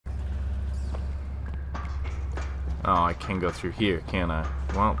Oh, I can go through here, can't I?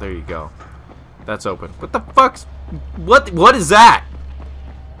 Well, there you go. That's open. What the fuck's... What is that?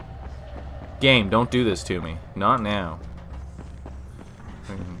 Game, don't do this to me. Not now.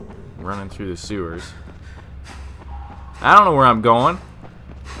 I'm running through the sewers. I don't know where I'm going.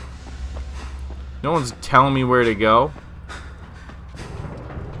 No one's telling me where to go.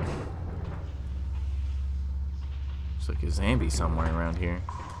 Looks like a zombie somewhere around here.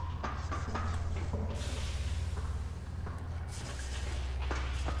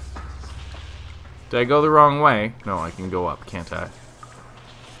 Did I go the wrong way? No, I can go up, can't I?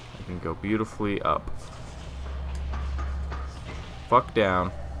 I can go beautifully up. Fuck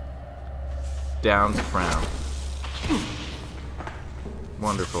down. Down's frown.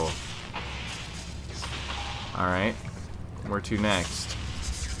 Wonderful. Alright. Where to next?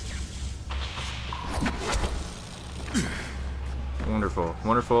 Wonderful.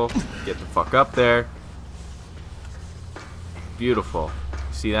 Wonderful. Get the fuck up there. Beautiful.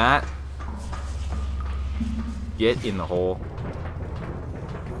 See that? Get in the hole.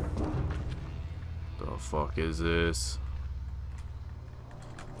 The fuck is this?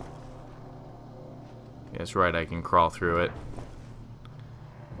 That's right, I can crawl through it.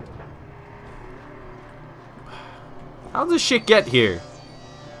 How'd this shit get here?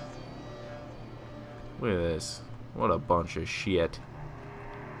 Look at this. What a bunch of shit.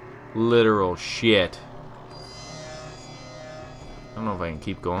 Literal shit. I don't know if I can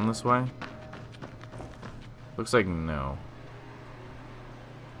keep going this way. Looks like no.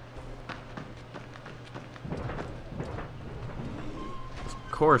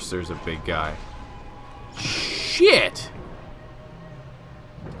 Of course there's a big guy. Shit!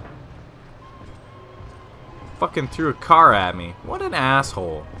 Fucking threw a car at me. What an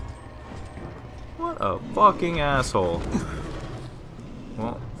asshole. What a fucking asshole.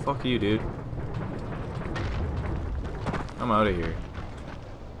 Well, fuck you, dude. I'm out of here.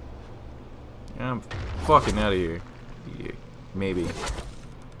 I'm fucking out of here. Yeah, maybe.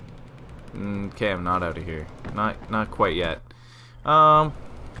 Okay, I'm not out of here. Not quite yet.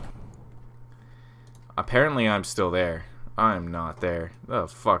 Apparently I'm still there. I'm not there. The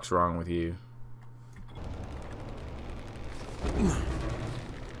fuck's wrong with you?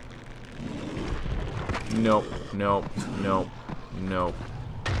 Nope, nope, nope, nope,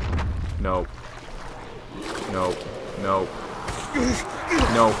 nope, nope, nope,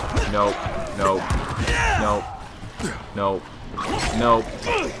 nope, nope, nope, nope, nope, nope.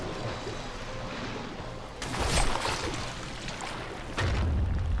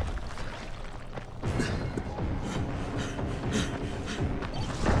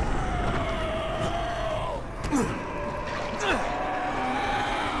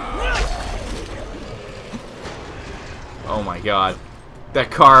 Oh my god. That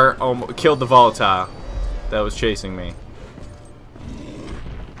car killed the volatile that was chasing me.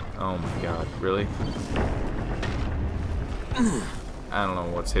 Oh my god, really? I don't know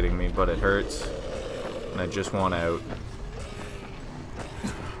what's hitting me, but it hurts. And I just want out.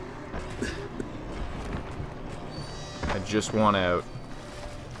 I just want out.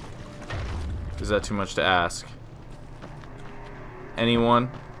 Is that too much to ask?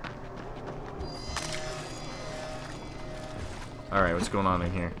 Anyone? Alright, what's going on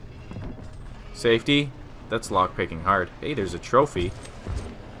in here? Safety? That's lockpicking hard. Hey, there's a trophy.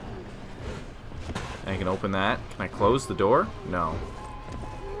 I can open that. Can I close the door? No.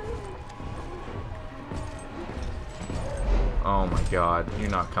 Oh my god. You're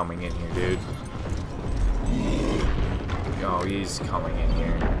not coming in here, dude. Oh, he's coming in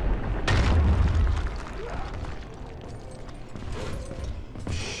here.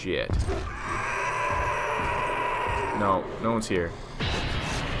 Shit. No, no one's here.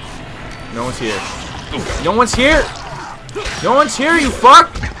 No one's here. No one's here! No one's here, you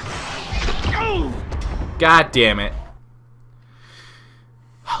fuck! God damn it.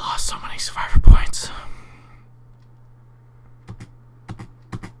 I lost so many survivor points.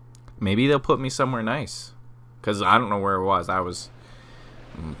 Maybe they'll put me somewhere nice. Because I don't know where it was.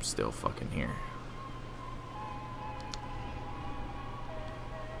 I'm still fucking here.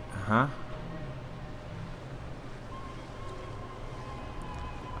 Uh-huh.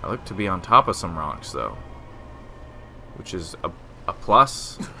 I look to be on top of some rocks, though. Which is a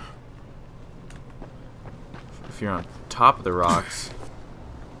plus. If you're on top of the rocks,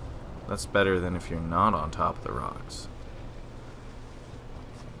 that's better than if you're not on top of the rocks.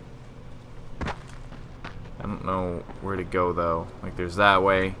 I don't know where to go, though. Like, there's that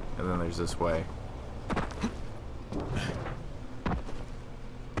way, and then there's this way.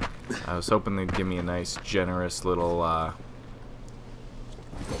 I was hoping they'd give me a nice, generous little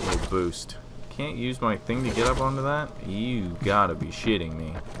boost. can't use my thing to get up onto that? You gotta be shitting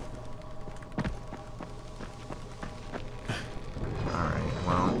me. Alright,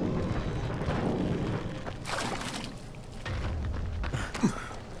 well.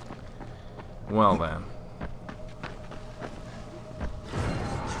 Well then.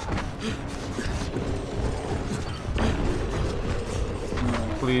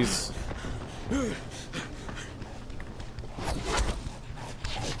 Please.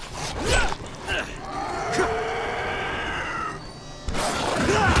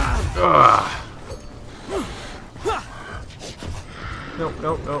 Ugh. Nope,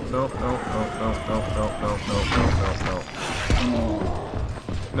 nope, nope, nope, nope, nope, nope, nope, nope, nope, nope, nope,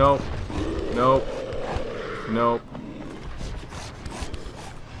 nope. Nope. Nope.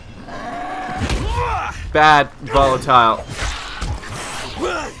 Bad volatile.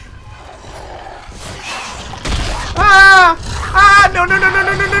 Ah! Ah! No, no, no, no,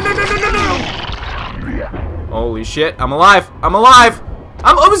 no, no, no, no, no, no, no! Holy shit, I'm alive! I'm alive!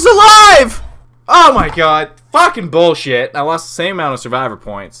 I was alive! Oh my god. Fucking bullshit. I lost the same amount of survivor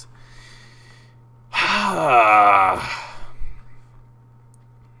points. I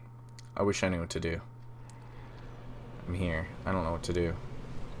wish I knew what to do. I'm here. I don't know what to do.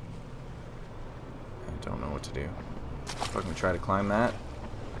 I don't know what to do. Fucking try to climb that.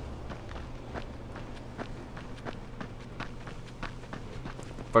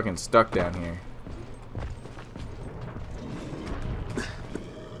 Fucking stuck down here.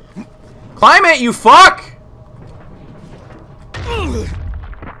 Climb it, you fuck!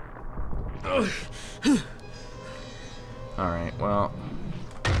 Alright, well.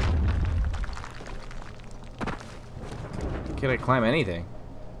 Can I climb anything?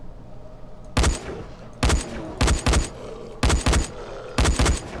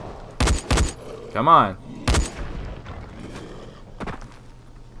 Come on.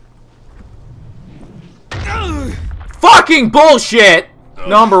 Fucking bullshit!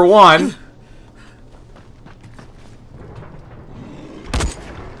 Number one.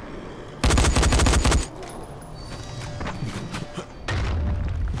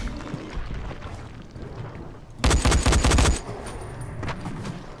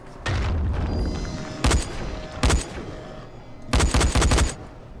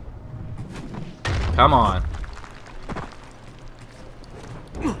 Come on.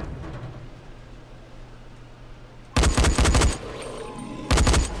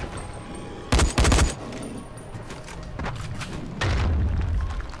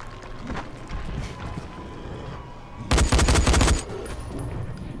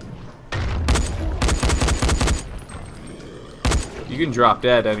 You can drop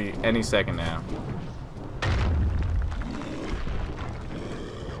dead any second now.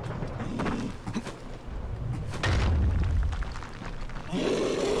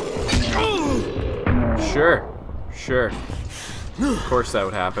 Sure. Sure. Of course that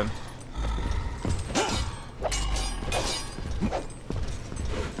would happen.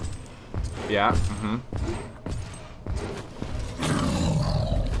 Yeah, mm-hmm.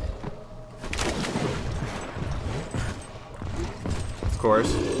 Of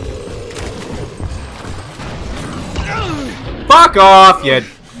course. Fuck off, you...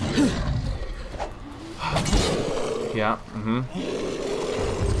 Yeah, mm-hmm.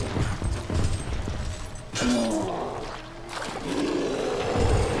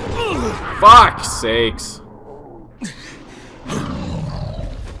 Fuck's sakes.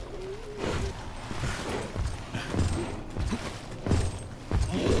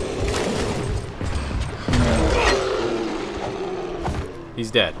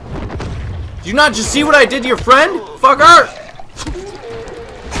 He's dead. Did you not just see what I did to your friend? Fucker!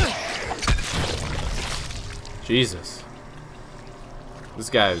 Jesus.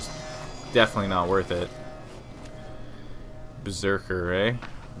 This guy is definitely not worth it. Berserker, eh?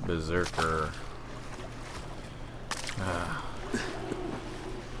 Berserker.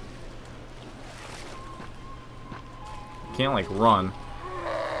 Can't like run.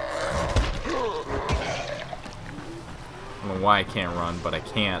 I don't know why I can't run, but I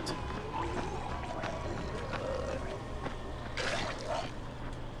can't.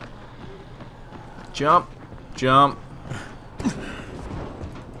 Jump, jump.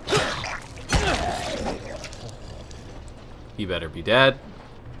 He better be dead.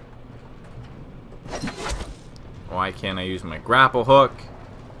 Why can't I use my grapple hook?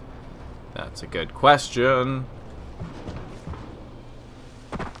 That's a good question.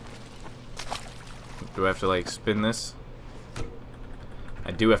 Do I have to like spin this?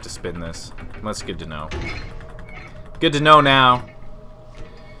 I do have to spin this. That's good to know. Good to know now.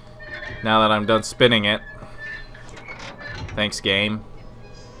 Now that I'm done spinning it. Thanks, game.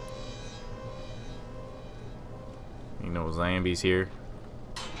 Ain't no zombies here.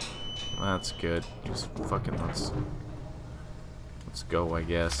 That's good. Just fucking let's go, I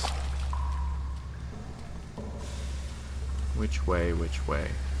guess. Which way? Which way?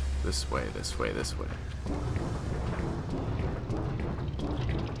 This way, this way, this way.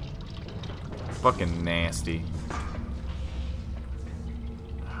 Fucking nasty.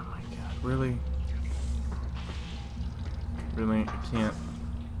 Oh my god, really? Really? I can't.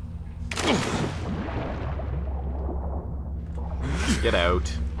 Get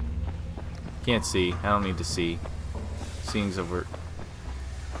out. Can't see. I don't need to see. Seeing's over.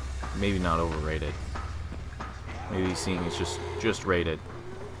 Maybe not overrated. Maybe seeing is just rated.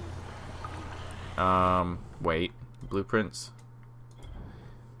 Wait. Blueprints.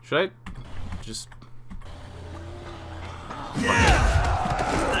 Should I just...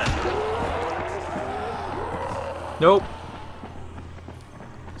 Nope.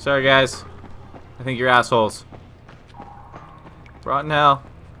 Sorry, guys. I think you're assholes. Rotten hell.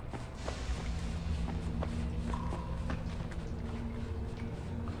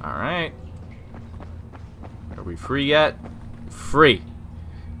 Alright. Are we free yet? Free.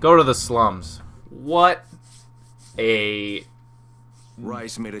 Go to the slums. What a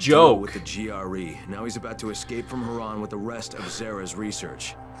Rice made a joke deal with the GRE. Now he's about to escape from Haran with the rest of Zara's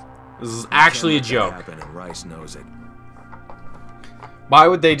research. This is actually a joke. Happen, and Rice knows it. Why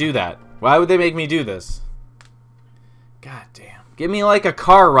would they do that? Why would they make me do this? God damn. Give me like a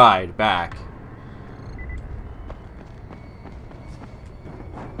car ride back.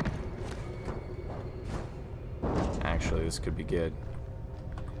 Actually, this could be good.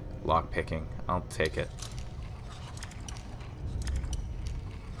 Lock picking. I'll take it.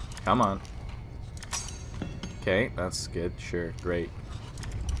 Come on. Okay, that's good. Sure, great.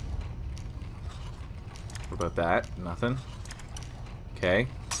 What about that? Nothing. Okay.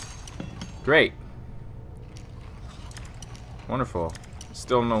 Great. Wonderful.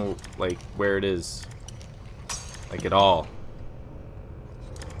 Still no, like, where it is. Like, at all.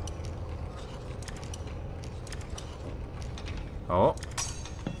 Oh.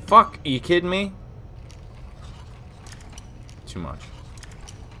 Fuck, are you kidding me? Too much.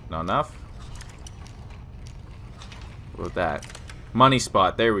 Not enough? What about that? Money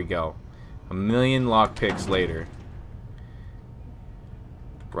spot, there we go. 1,000,000 lockpicks later.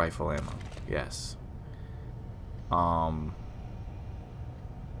 Rifle ammo, yes.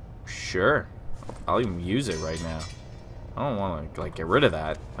 Sure. I'll even use it right now. I don't want to, like, get rid of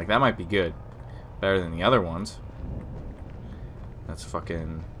that. Like, that might be good. Better than the other ones. That's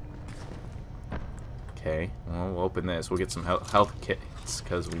fucking... Okay, well, we'll open this. We'll get some health kits,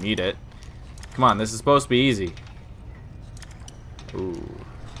 because we need it. Come on, this is supposed to be easy. Ooh.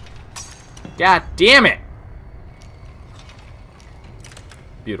 God damn it!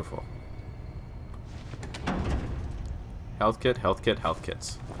 Beautiful. Health kit, health kit, health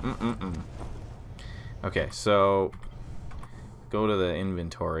kits. Okay, so... Go to the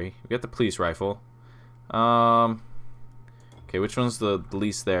inventory. We got the police rifle. Okay, which one's the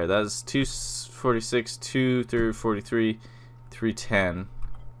least there? That's 246, 243, 310.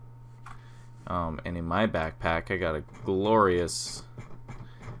 And in my backpack, I got a glorious...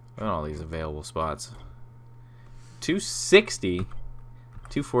 Look at all these available spots. 260,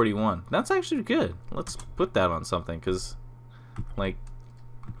 241. That's actually good. Let's put that on something, because, like,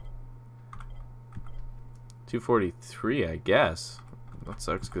 243, I guess. That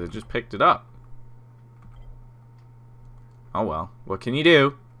sucks, because I just picked it up. Oh well, what can you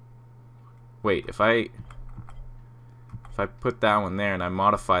do? Wait, if I put that one there and I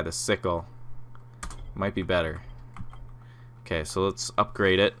modify the sickle, it might be better. Okay, so let's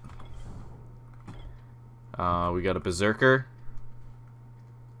upgrade it. We got a berserker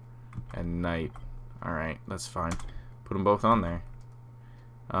and knight. All right, that's fine. Put them both on there.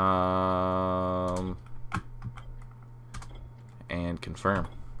 And confirm.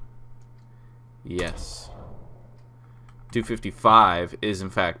 Yes. 255 is in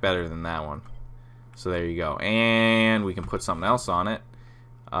fact better than that one. So there you go. And we can put something else on it.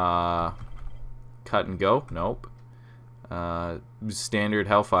 Cut and go. Nope. Standard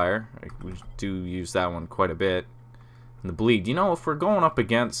Hellfire. We do use that one quite a bit. And the bleed. You know, if we're going up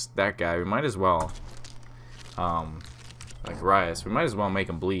against that guy, we might as well, like Rias, we might as well make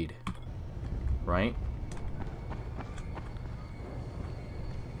him bleed. Right?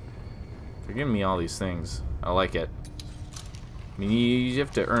 They're giving me all these things. I like it. I mean, you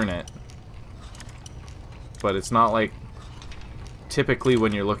have to earn it. But it's not like... Typically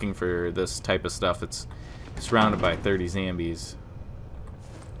when you're looking for this type of stuff, it's surrounded by 30 zombies.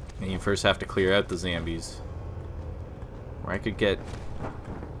 And you first have to clear out the zombies. Or I could get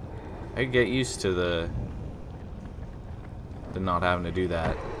used to the than not having to do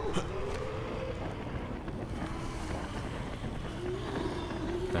that.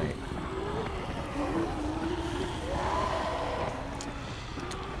 Right.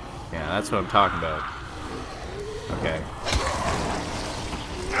 Yeah, that's what I'm talking about. Okay.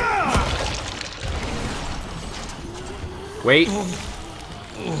 Wait.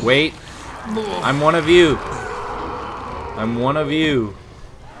 Wait. I'm one of you. I'm one of you.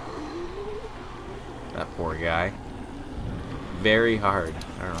 That poor guy. Very hard.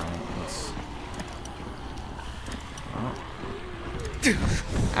 Alright, let's... Oh.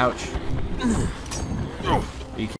 Ouch.